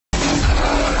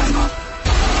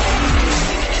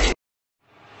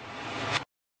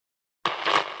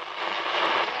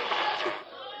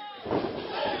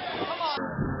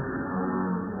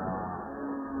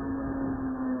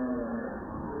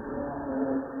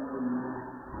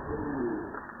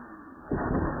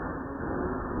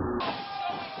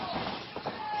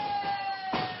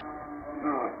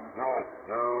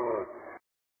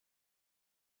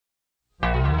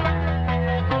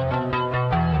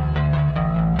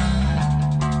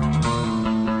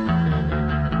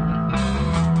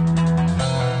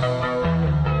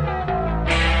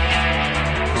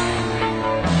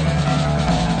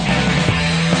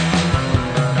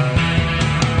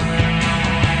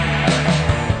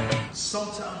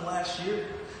Sometime last year,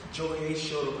 Jaylee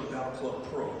showed up at Battle Club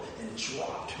Pro and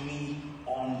dropped me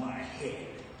on my head.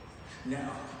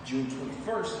 Now, June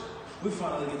 21st, we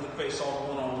finally get to face off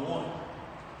one-on-one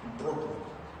in Brooklyn.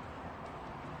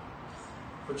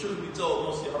 But truth be told,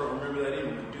 most of y'all don't remember that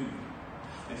anyway, do you?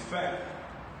 In fact,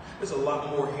 there's a lot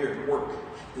more here at work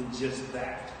than just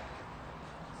that.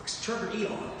 Because Trever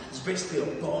Aeon is basically a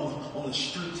bum on the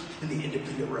street in the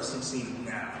independent wrestling scene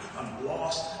now. I'm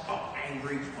lost, I'm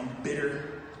angry, I'm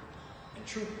bitter. And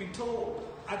truth be told,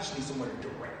 I just need somewhere to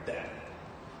direct that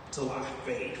till I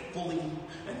fade fully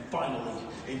and finally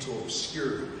into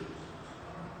obscurity.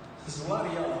 Because a lot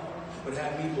of y'all would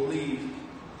have me believe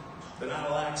that I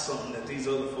lack something that these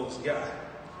other folks got.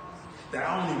 That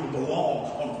I don't even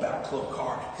belong on a Battle Club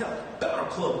card. Hell, Battle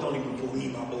Club don't even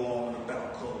believe I belong on a Battle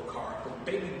Club card. But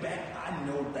baby, back, I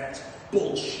know that's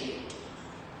bullshit.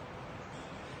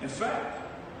 In fact,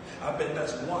 I bet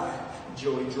that's why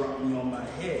Joey dropped me on my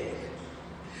head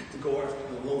to go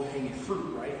after the low-hanging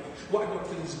fruit, right? Why go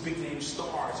after these big-name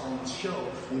stars on the show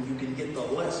when you can get the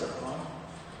lesser, huh?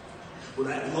 Well,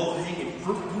 that low-hanging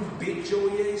fruit you big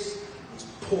Joey Ace is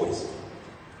poison.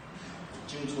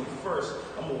 June 21st,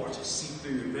 I'm gonna watch it seep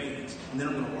through your veins, and then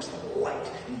I'm gonna watch the light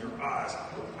in your eyes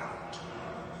go out.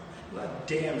 But I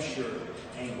damn sure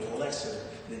ain't lesser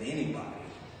than anybody.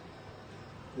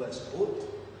 Less booked?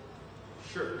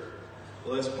 Sure.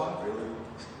 Less popular?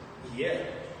 Yeah.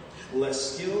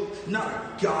 Less skilled? Not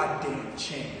a goddamn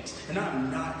chance. And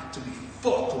I'm not to be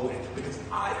fucked with because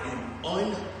I am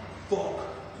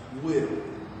unfuckwittable.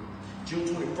 June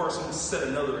 21st, I'm gonna set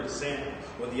another example,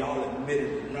 whether y'all admit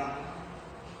it or not.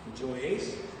 Joey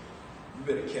Ace, you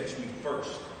better catch me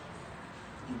first.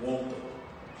 You won't though.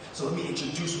 So let me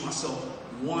introduce myself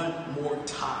one more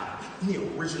time. I'm the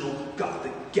original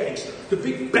Gothic Gangster, the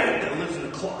big bat that lives in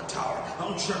the clock tower.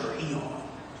 I'm Trever Aeon.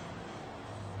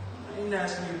 I ain't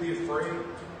asking you to be afraid.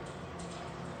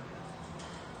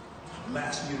 I'm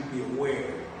asking you to be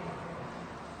aware.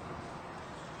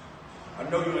 I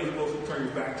know you ain't supposed to turn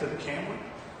your back to the camera,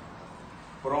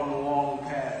 but on the long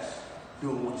path,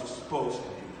 doing what you're supposed to.